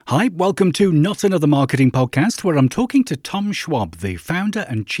Hi, welcome to Not Another Marketing Podcast, where I'm talking to Tom Schwab, the founder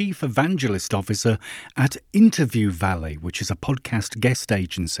and Chief Evangelist Officer at Interview Valet, which is a podcast guest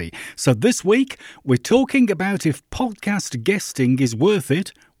agency. So this week, we're talking about if podcast guesting is worth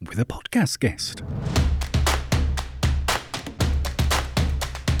it with a podcast guest.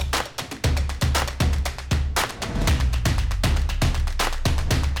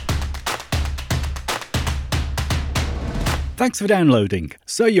 Thanks for downloading.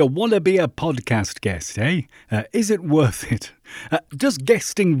 So you want to be a podcast guest, eh? Is it worth it? Does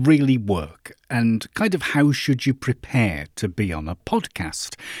guesting really work? And kind of how should you prepare to be on a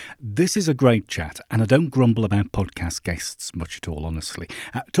podcast? This is a great chat, and I don't grumble about podcast guests much at all, honestly.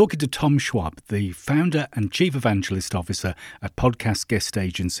 Talking to Tom Schwab, the founder and Chief Evangelist Officer at podcast guest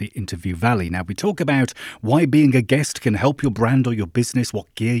agency Interview Valet. Now, we talk about why being a guest can help your brand or your business,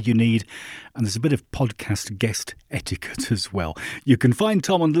 what gear you need, and there's a bit of podcast guest etiquette as well. You can find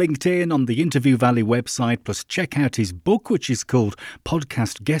Tom on LinkedIn, on the Interview Valet website, plus check out his book, which is called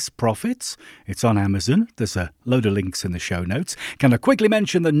Podcast Guest Profits. It's on Amazon. There's a load of links in the show notes. Can I quickly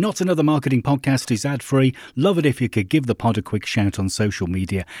mention that Not Another Marketing Podcast is ad-free? Love it if you could give the pod a quick shout on social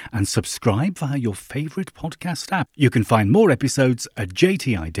media and subscribe via your favourite podcast app. You can find more episodes at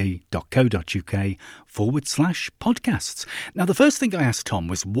jtid.co.uk/podcasts. Now, the first thing I asked Tom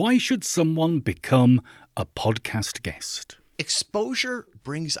was, why should someone become a podcast guest? Exposure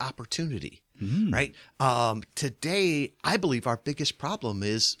brings opportunity, right? Today, I believe our biggest problem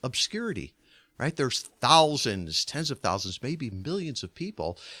is obscurity, right? There's thousands, tens of thousands, maybe millions of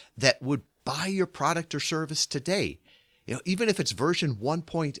people that would buy your product or service today. You know, even if it's version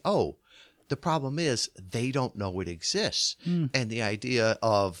 1.0, the problem is they don't know it exists. And the idea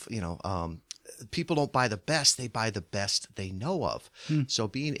of, people don't buy the best, they buy the best they know of. So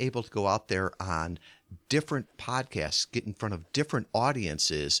being able to go out there on different podcasts, get in front of different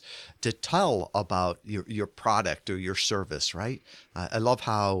audiences to tell about your product or your service, right? I love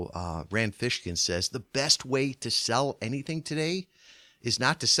how Rand Fishkin says the best way to sell anything today is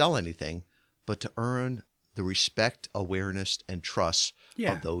not to sell anything, but to earn the respect, awareness, and trust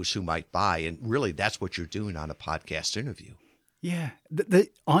of those who might buy. And really, that's what you're doing on a podcast interview. Yeah.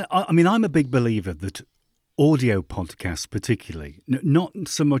 I mean, I'm a big believer that audio podcasts particularly, not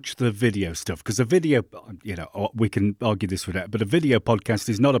so much the video stuff, because a video, we can argue this with that, but a video podcast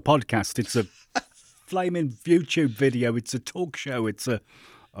is not a podcast. It's a flaming YouTube video. It's a talk show. It's a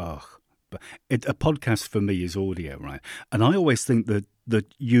podcast for me is audio, right? And I always think that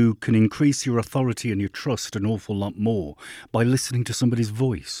you can increase your authority and your trust an awful lot more by listening to somebody's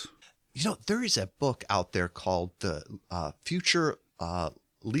voice. You know, there is a book out there called The Future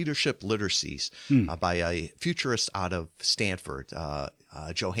Leadership Literacies by a futurist out of Stanford,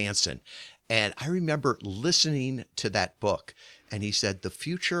 Johansson. And I remember listening to that book, and he said the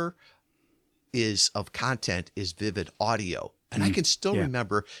future of content is vivid audio. And I can still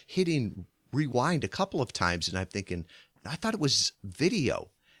remember hitting rewind a couple of times, and I'm thinking, I thought it was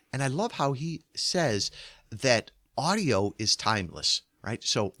video. And I love how he says that audio is timeless. Right.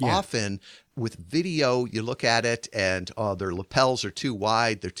 So often with video, you look at it and their lapels are too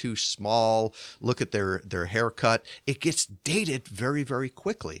wide. They're too small. Look at their haircut. It gets dated very, very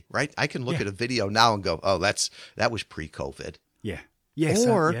quickly. Right. I can look at a video now and go, oh, that was pre-COVID. Yeah. Yes.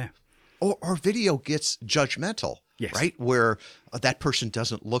 Or video gets judgmental. Yes. Right. Where that person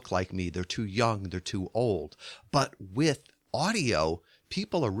doesn't look like me. They're too young. They're too old. But with audio,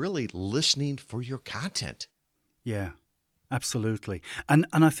 people are really listening for your content. Yeah. Absolutely. And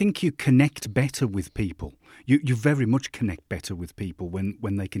I think you connect better with people. You very much connect better with people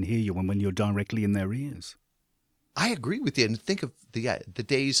when they can hear you and when you're directly in their ears. I agree with you. And think of the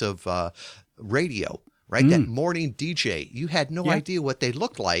days of radio, right? That morning DJ. You had no idea what they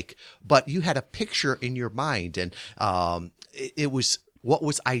looked like, but you had a picture in your mind. And it was what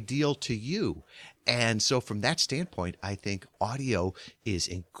was ideal to you. And so from that standpoint, I think audio is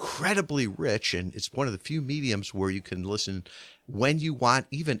incredibly rich, and it's one of the few mediums where you can listen when you want,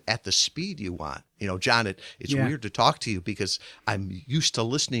 even at the speed you want. You know, John, it's weird to talk to you because I'm used to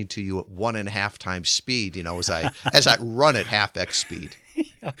listening to you at 1.5 times speed, as I run at half X speed.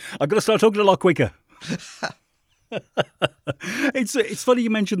 I've got to start talking a lot quicker. It's funny you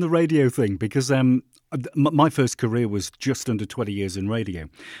mentioned the radio thing because my first career was just under 20 years in radio,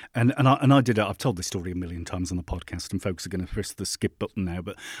 and I did it. I've told this story a million times on the podcast, and folks are going to press the skip button now.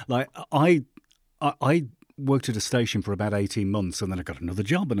 But like I worked at a station for about 18 months, and then I got another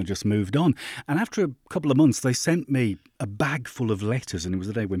job and I just moved on. And after a couple of months, they sent me a bag full of letters, and it was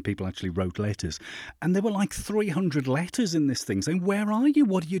a day when people actually wrote letters. And there were like 300 letters in this thing saying, "Where are you?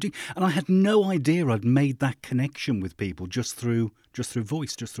 What are you doing?" And I had no idea I'd made that connection with people just through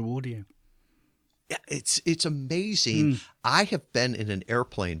voice, just through audio. Yeah, it's amazing. I have been in an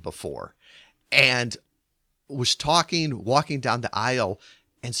airplane before and was walking down the aisle,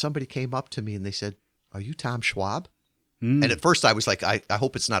 and somebody came up to me and they said, "Are you Tom Schwab?" And at first I was like, I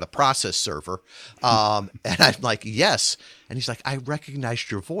hope it's not a process server. And I'm like, "Yes." And he's like, "I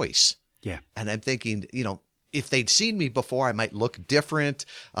recognized your voice." Yeah. And I'm thinking, if they'd seen me before, I might look different.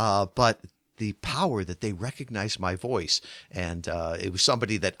 But the power that they recognized my voice, and it was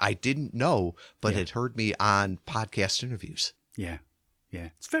somebody that I didn't know, but had heard me on podcast interviews. Yeah.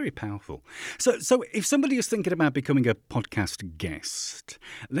 Yeah, it's very powerful. So if somebody is thinking about becoming a podcast guest,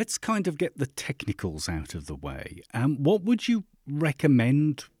 let's kind of get the technicals out of the way. What would you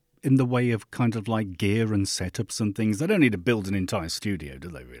recommend in the way of kind of like gear and setups and things? They don't need to build an entire studio, do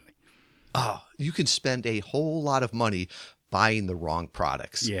they really? Oh, you can spend a whole lot of money buying the wrong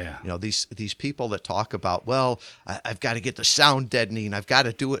products. Yeah. These people that talk about, well, I've got to get the sound deadening. I've got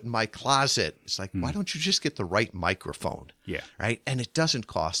to do it in my closet. It's like, why don't you just get the right microphone? Yeah. Right. And it doesn't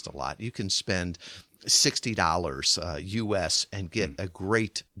cost a lot. You can spend $60 US and get a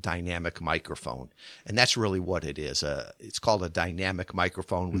great dynamic microphone. And that's really what it is. It's called a dynamic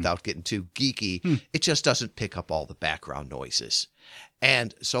microphone without getting too geeky. It just doesn't pick up all the background noises.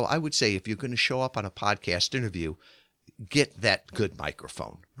 And so I would say if you're going to show up on a podcast interview, get that good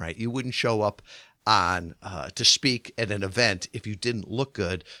microphone, right? You wouldn't show up on to speak at an event if you didn't look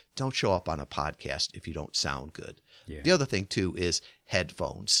good. Don't show up on a podcast if you don't sound good. Yeah. The other thing too is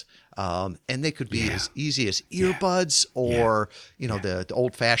headphones, and they could be as easy as earbuds or the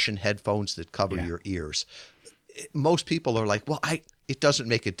old-fashioned headphones that cover your ears. Most people are like, well, it doesn't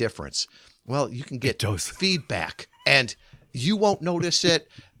make a difference. Well, you can get feedback, and you won't notice it.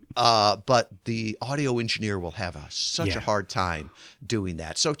 But the audio engineer will have such a hard time doing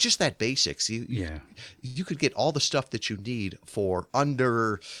that. So just that basics. You could get all the stuff that you need for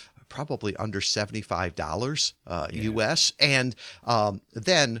probably under $75 US, and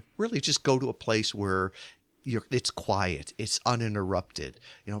then really just go to a place where it's quiet, it's uninterrupted.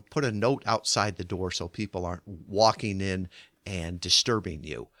 Put a note outside the door so people aren't walking in and disturbing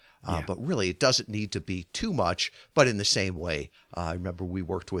you. But really, it doesn't need to be too much. But in the same way, I remember we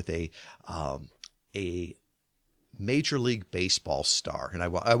worked with a Major League Baseball star, and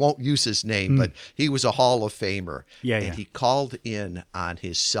I won't use his name, but he was a Hall of Famer. And he called in on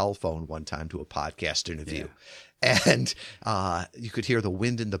his cell phone one time to a podcast interview. And you could hear the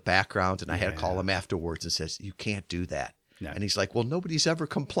wind in the background, and I had to call him afterwards and says, "You can't do that." No. And he's like, "Well, nobody's ever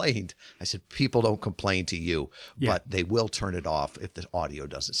complained." I said, "People don't complain to you, but they will turn it off if the audio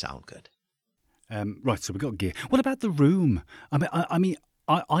doesn't sound good." Right, so we've got gear. What about the room?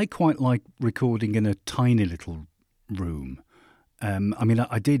 I quite like recording in a tiny little room.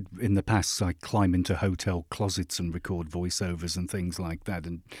 I did in the past. I climb into hotel closets and record voiceovers and things like that,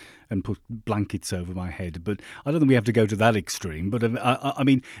 and put blankets over my head. But I don't think we have to go to that extreme. But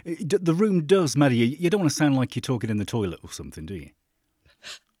the room does matter. You don't want to sound like you're talking in the toilet or something, do you?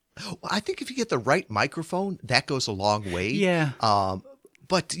 Well, I think if you get the right microphone, that goes a long way. Yeah.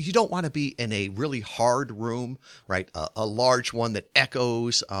 But you don't want to be in a really hard room, right? A large one that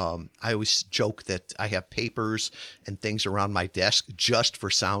echoes. I always joke that I have papers and things around my desk just for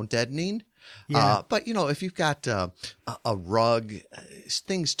sound deadening. Yeah. But if you've got a rug,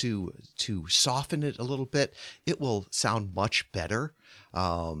 things to soften it a little bit, it will sound much better.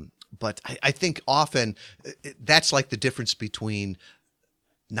 But I think often that's like the difference between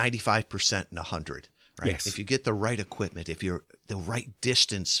 95% and 100. Right? Yes. If you get the right equipment, if you're the right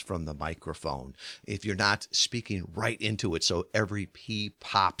distance from the microphone, if you're not speaking right into it so every P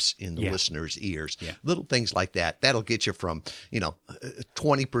pops in the listener's ears, little things like that, that'll get you from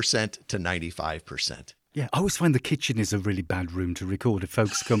 20% to 95%. Yeah, I always find the kitchen is a really bad room to record if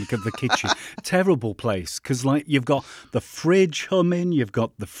folks come to the kitchen. Terrible place, because you've got the fridge humming, you've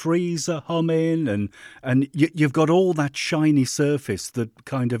got the freezer humming, and you've got all that shiny surface that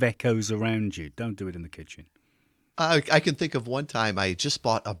kind of echoes around you. Don't do it in the kitchen. I can think of one time I just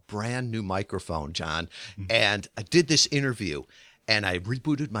bought a brand new microphone, John, and I did this interview, and I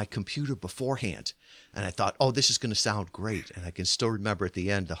rebooted my computer beforehand. And I thought, oh, this is going to sound great. And I can still remember at the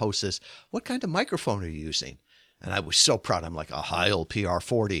end, the host says, "What kind of microphone are you using?" And I was so proud. I'm like, a Heil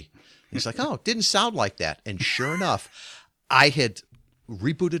PR40. He's like, "Oh, it didn't sound like that." And sure enough, I had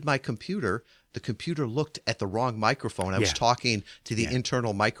rebooted my computer, the computer looked at the wrong microphone. I was talking to the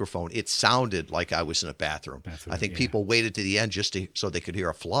internal microphone. It sounded like I was in a bathroom. I think people waited to the end just so they could hear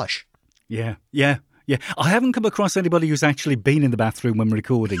a flush. Yeah. I haven't come across anybody who's actually been in the bathroom when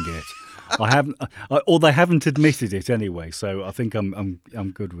recording it. I haven't, or they haven't admitted it anyway. So I think I'm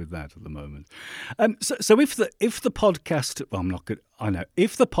good with that at the moment. So if the podcast, well, I'm not good. I know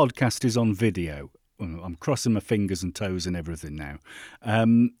if the podcast is on video, I'm crossing my fingers and toes and everything now.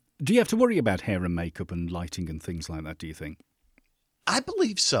 Do you have to worry about hair and makeup and lighting and things like that? Do you think? I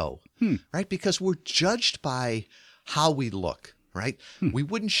believe so. Right, because we're judged by how we look. Right, we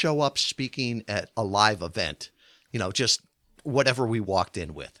wouldn't show up speaking at a live event, just whatever we walked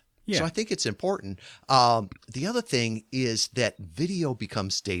in with. Yeah. So I think it's important. The other thing is that video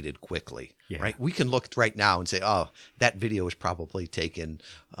becomes dated quickly, right? We can look right now and say, oh, that video was probably taken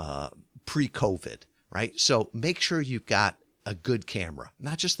pre-COVID, right? So make sure you've got a good camera,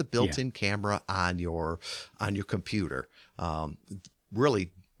 not just the built-in camera on your computer.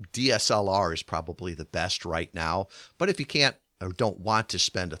 Really, DSLR is probably the best right now. But if you can't or don't want to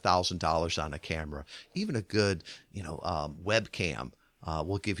spend $1,000 on a camera, even a good, webcam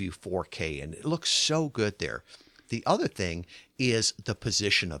will give you 4K, and it looks so good there. The other thing is the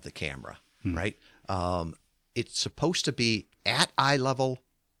position of the camera, right? It's supposed to be at eye level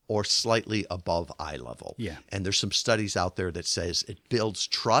or slightly above eye level. Yeah. And there's some studies out there that says it builds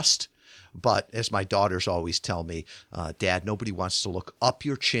trust. But as my daughters always tell me, Dad, nobody wants to look up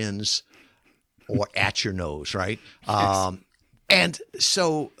your chins or at your nose, right? Yes. And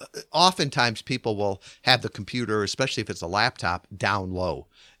so oftentimes people will have the computer, especially if it's a laptop, down low.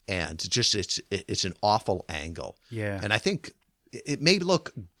 And just it's an awful angle. Yeah. And I think it may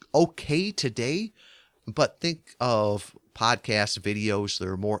look okay today, but think of podcast videos that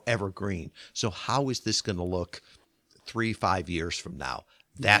are more evergreen. So how is this going to look 3-5 years from now?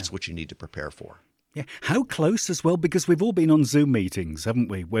 That's what you need to prepare for. Yeah. How close as well? Because we've all been on Zoom meetings, haven't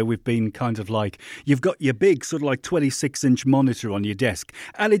we? Where we've been kind of like, you've got your big sort of like 26-inch monitor on your desk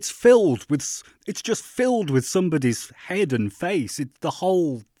and it's just filled with somebody's head and face. It's the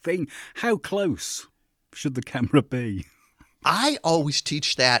whole thing. How close should the camera be? I always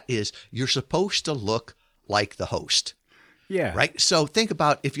teach that is you're supposed to look like the host. Yeah. Right? So think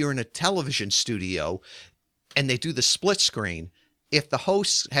about if you're in a television studio and they do the split screen, if the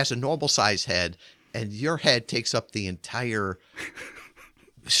host has a normal size head and your head takes up the entire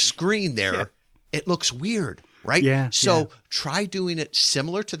screen there, it looks weird, right? Yeah. So try doing it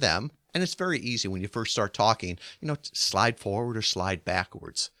similar to them. And it's very easy when you first start talking, slide forward or slide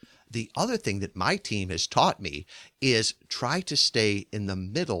backwards. The other thing that my team has taught me is try to stay in the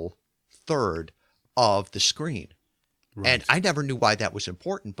middle third of the screen. Right. And I never knew why that was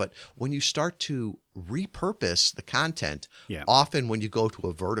important, but when you start to repurpose the content, often when you go to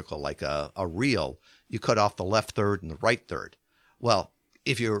a vertical, like a reel, you cut off the left third and the right third. Well,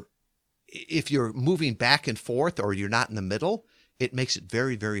 if you're moving back and forth or you're not in the middle, it makes it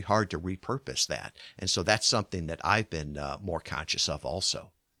very, very hard to repurpose that. And so that's something that I've been more conscious of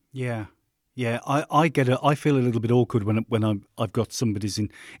also. Yeah. Yeah, I get it. I feel a little bit awkward when I've got somebody's in.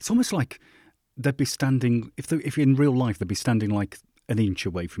 It's almost like they'd be standing, if you're in real life, they'd be standing like an inch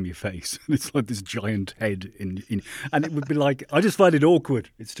away from your face. And it's like this giant head in and it would be like, I just find it awkward.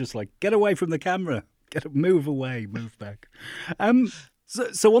 It's just like, get away from the camera, move away, move back.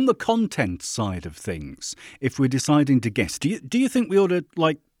 So on the content side of things, if we're deciding to guess, do you think we ought to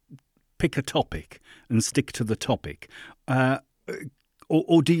like pick a topic and stick to the topic?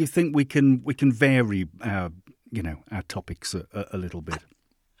 Or do you think we can vary our topics a little bit?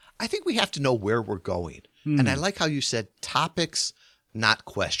 I think we have to know where we're going. And I like how you said topics, not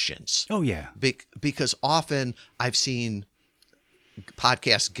questions. Oh, yeah. Because often I've seen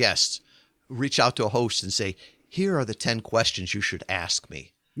podcast guests reach out to a host and say, here are the 10 questions you should ask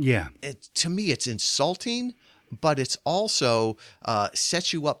me. Yeah. To me, it's insulting, but it's also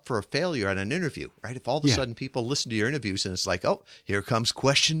sets you up for a failure on an interview, right? If all of a sudden people listen to your interviews and it's like, oh, here comes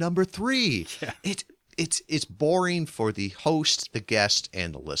question number 3. Yeah. It's boring for the host, the guest,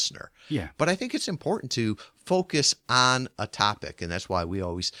 and the listener. Yeah. But I think it's important to focus on a topic, and that's why we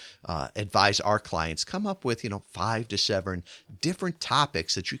always advise our clients come up with 5 to 7 different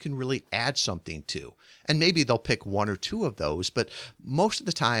topics that you can really add something to. And maybe they'll pick 1 or 2 of those, but most of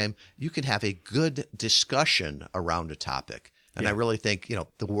the time you can have a good discussion around a topic. And I really think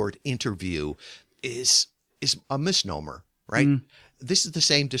the word interview is a misnomer, right? This is the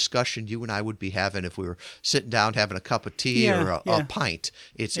same discussion you and I would be having if we were sitting down having a cup of tea or a pint.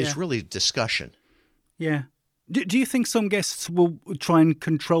 It's really discussion. Yeah. Do you think some guests will try and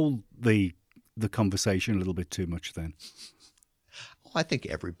control the conversation a little bit too much then? I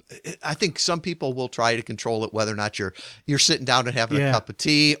think some people will try to control it, whether or not you're sitting down and having a cup of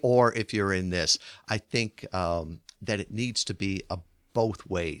tea, or if you're in this. I think that it needs to be both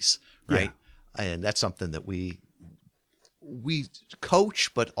ways, right? Yeah. And that's something that we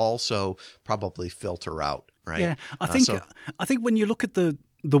coach, but also probably filter out, right? Yeah, I think when you look at the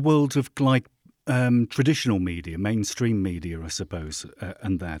world of like traditional media, mainstream media, I suppose,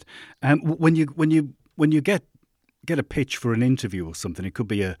 and that, when you get a pitch for an interview or something, it could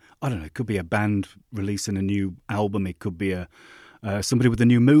be it could be a band releasing a new album, it could be somebody with a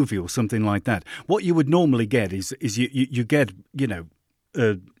new movie or something like that. What you would normally get is you get,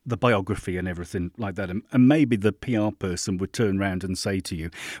 the biography and everything like that, and maybe the PR person would turn around and say to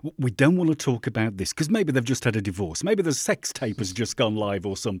you, we don't want to talk about this because maybe they've just had a divorce, maybe the sex tape has just gone live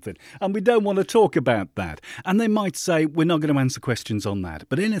or something, and we don't want to talk about that. And they might say, we're not going to answer questions on that,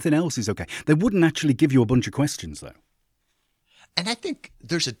 but anything else is okay. They wouldn't actually give you a bunch of questions, though. And I think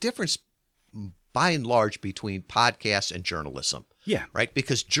there's a difference, by and large, between podcasts and journalism. Yeah. Right?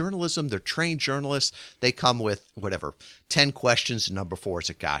 Because journalism, they're trained journalists. They come with 10 questions, and number 4 is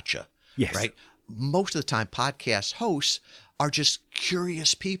a gotcha. Yes. Right? Most of the time, podcast hosts are just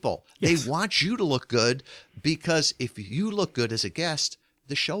curious people. Yes. They want you to look good, because if you look good as a guest,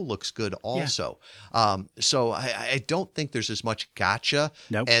 the show looks good also. Yeah. So I don't think there's as much gotcha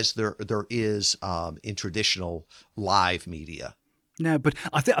as there is in traditional live media. No, but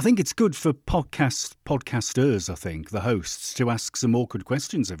I think it's good for podcasters, I think, the hosts, to ask some awkward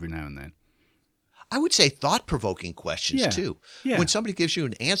questions every now and then. I would say thought-provoking questions, too. Yeah. When somebody gives you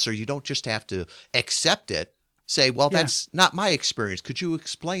an answer, you don't just have to accept it. Say, well, that's not my experience. Could you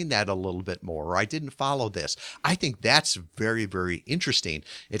explain that a little bit more? Or I didn't follow this. I think that's very, very interesting.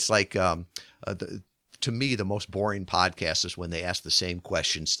 It's like, to me, the most boring podcast is when they ask the same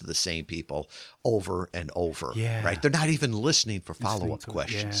questions to the same people over and over. Yeah. Right? They're not even listening for follow-up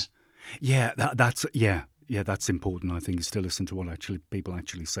questions. Yeah, that's important, I think, is to listen to what people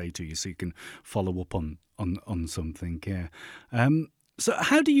actually say to you so you can follow up on something. Yeah. So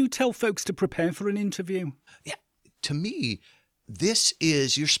how do you tell folks to prepare for an interview? Yeah. To me, this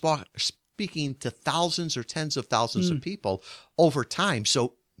is, you're speaking to thousands or tens of thousands of people over time.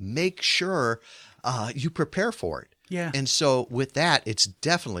 So make sure you prepare for it. Yeah. And so with that, it's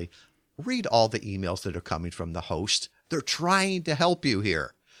definitely read all the emails that are coming from the host. They're trying to help you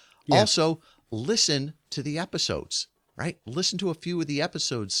here. Yeah. Also, listen to the episodes, right? Listen to a few of the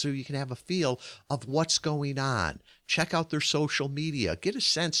episodes so you can have a feel of what's going on. Check out their social media. Get a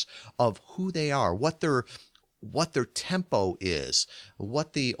sense of who they are, what their tempo is,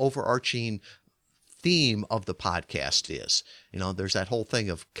 what the overarching theme of the podcast is. There's that whole thing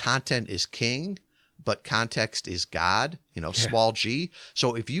of content is king, but context is God, small g.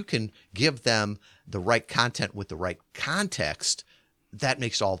 So if you can give them the right content with the right context, that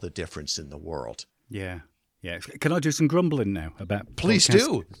makes all the difference in the world. Yeah. Yeah. Can I do some grumbling now about Please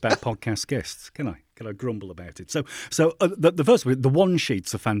do. about podcast guests? Can I grumble about it? So the first one, the one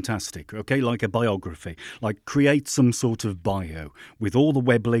sheets are fantastic. Okay, like a biography, like create some sort of bio with all the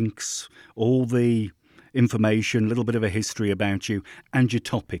web links, all the information, a little bit of a history about you and your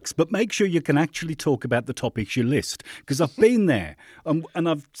topics. But make sure you can actually talk about the topics you list, because I've been there and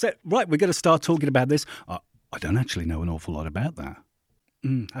I've said, right, we're going to start talking about this. I don't actually know an awful lot about that.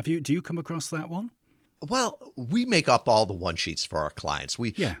 Do you come across that one? Well, we make up all the one sheets for our clients.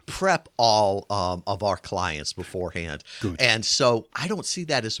 We prep all of our clients beforehand. Good. And so I don't see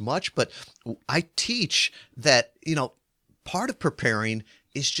that as much, but I teach that, part of preparing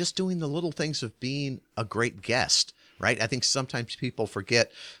is just doing the little things of being a great guest, right? I think sometimes people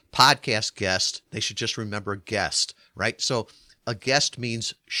forget podcast guest. They should just remember guest, right? So a guest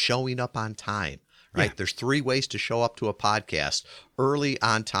means showing up on time, right? Yeah. There's 3 ways to show up to a podcast: early,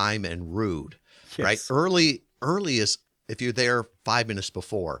 on time, and rude. Yes. Right? Early is if you're there 5 minutes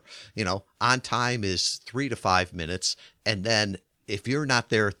before. On time is 3 to 5 minutes. And then if you're not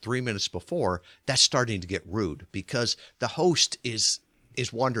there 3 minutes before, that's starting to get rude, because the host is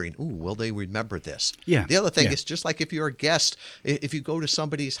wondering, will they remember this? Yeah. The other thing is, just like if you're a guest, if you go to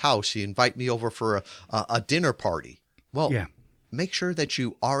somebody's house, you invite me over for a dinner party. Well, make sure that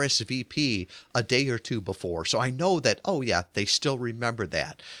you RSVP a day or 2 before, so I know that, they still remember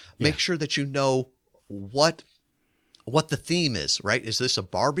that. Make sure that you know what the theme is, right? Is this a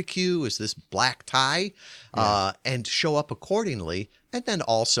barbecue? Is this black tie? And show up accordingly. And then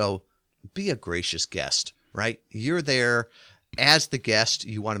also be a gracious guest, right? You're there as the guest.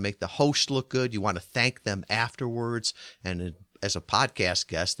 You want to make the host look good. You want to thank them afterwards. And as a podcast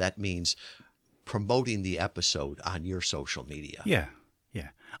guest, that means promoting the episode on your social media. Yeah.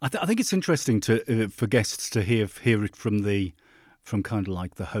 I think it's interesting for guests to hear it from the from kind of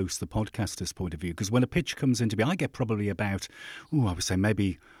like the host, the podcaster's point of view. Because when a pitch comes into me, I get probably about, I would say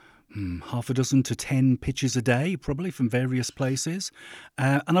maybe half a dozen to 10 pitches a day, probably from various places.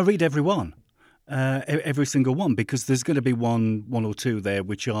 And I read every one, every single one, because there's going to be one or two there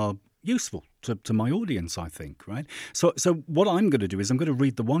which are useful to my audience, I think, right? So what I'm going to do is I'm going to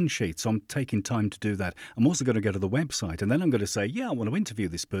read the one sheet. So I'm taking time to do that. I'm also going to go to the website, and then I'm going to say, yeah, I want to interview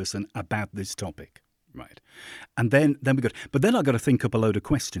this person about this topic. Right. And then we go. But then I've got to think up a load of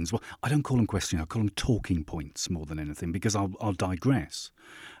questions. Well, I don't call them questions. I call them talking points more than anything, because I'll digress.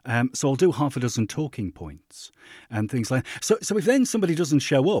 So I'll do half a dozen talking points and things like that. So if then somebody doesn't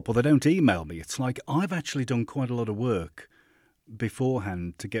show up or they don't email me, it's like I've actually done quite a lot of work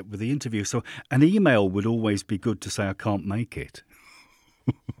beforehand to get with the interview. So an email would always be good to say I can't make it.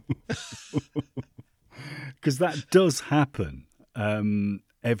 Because that does happen.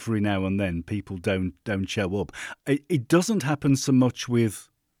 Every now and then people don't show up. It doesn't happen so much with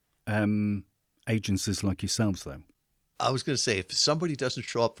agencies like yourselves, though. I was going to say, if somebody doesn't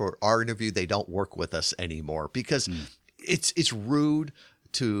show up for our interview, they don't work with us anymore, because it's rude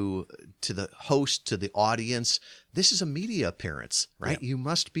to the host, to the audience. This is a media appearance, right? Yeah. You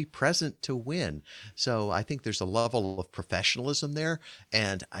must be present to win. So I think there's a level of professionalism there.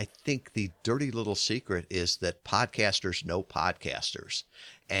 And I think the dirty little secret is that podcasters know podcasters.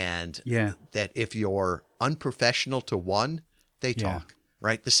 And that if you're unprofessional to one, they talk,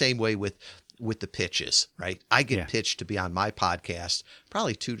 right? The same way with the pitches, right? I get pitched to be on my podcast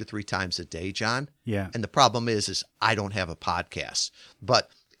probably 2 to 3 times a day, John. Yeah. And the problem is I don't have a podcast,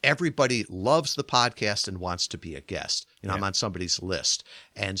 but everybody loves the podcast and wants to be a guest. I'm on somebody's list.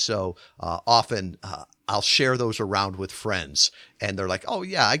 And so often I'll share those around with friends, and they're like, oh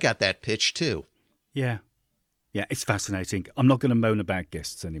yeah, I got that pitch too. Yeah. Yeah, it's fascinating. I'm not going to moan about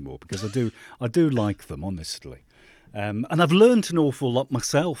guests anymore, because I do like them, honestly. And I've learned an awful lot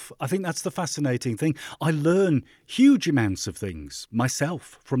myself. I think that's the fascinating thing. I learn huge amounts of things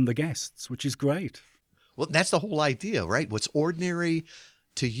myself from the guests, which is great. Well, that's the whole idea, right? What's ordinary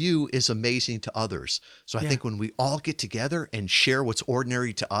to you is amazing to others. So I think when we all get together and share what's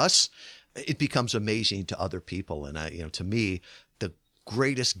ordinary to us, it becomes amazing to other people. And to me, the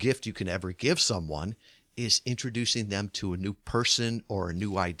greatest gift you can ever give someone is introducing them to a new person or a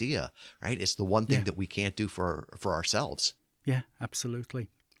new idea, right? It's the one thing that we can't do for ourselves. Yeah, absolutely.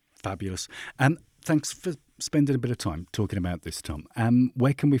 Fabulous. Thanks for spending a bit of time talking about this, Tom.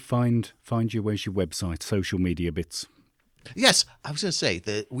 Where can we find you? Where's your website, social media bits? Yes, I was going to say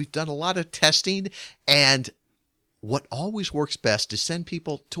that we've done a lot of testing, and what always works best is send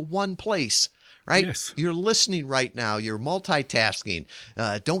people to one place. Right? Yes. You're listening right now. You're multitasking.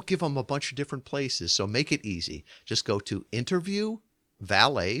 Don't give them a bunch of different places. So make it easy. Just go to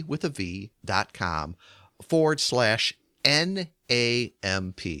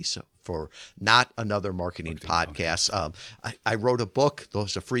interviewvalet.com/NAMP. So for Not Another Marketing Podcast. I wrote a book.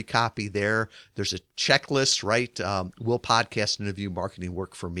 There's a free copy there. There's a checklist, right? Will podcast interview marketing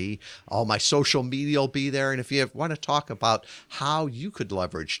work for me? All my social media will be there. And if you want to talk about how you could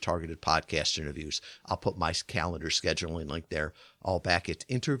leverage targeted podcast interviews, I'll put my calendar scheduling link there, all back at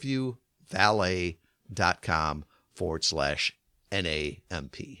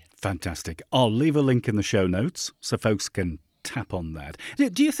interviewvalet.com/NAMP. Fantastic. I'll leave a link in the show notes so folks can tap on that.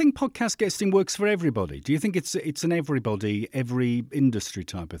 Do you think podcast guesting works for everybody? Do you think it's an everybody, every industry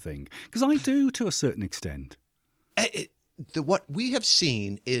type of thing? Because I do, to a certain extent. What we have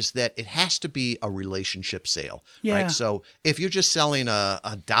seen is that it has to be a relationship sale, right? So if you're just selling a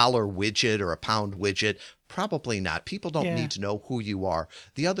 $1 widget or a £1 widget, probably not. People don't need to know who you are.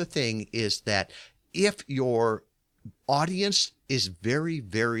 The other thing is that if your audience is very,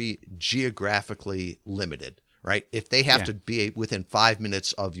 very geographically limited, right? If they have to be within 5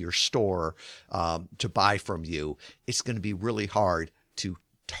 minutes of your store to buy from you, it's going to be really hard to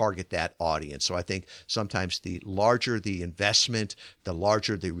target that audience. So I think sometimes the larger the investment, the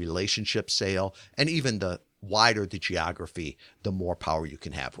larger the relationship sale, and even the wider the geography, the more power you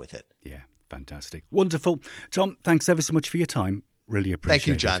can have with it. Yeah, fantastic. Wonderful. Tom, thanks ever so much for your time. Really appreciate it. Thank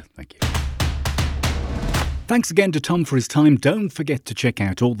you, John. Thank you. Thanks again to Tom for his time. Don't forget to check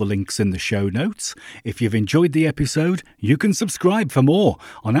out all the links in the show notes. If you've enjoyed the episode, you can subscribe for more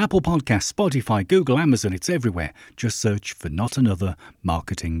on Apple Podcasts, Spotify, Google, Amazon. It's everywhere. Just search for Not Another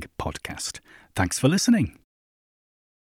Marketing Podcast. Thanks for listening.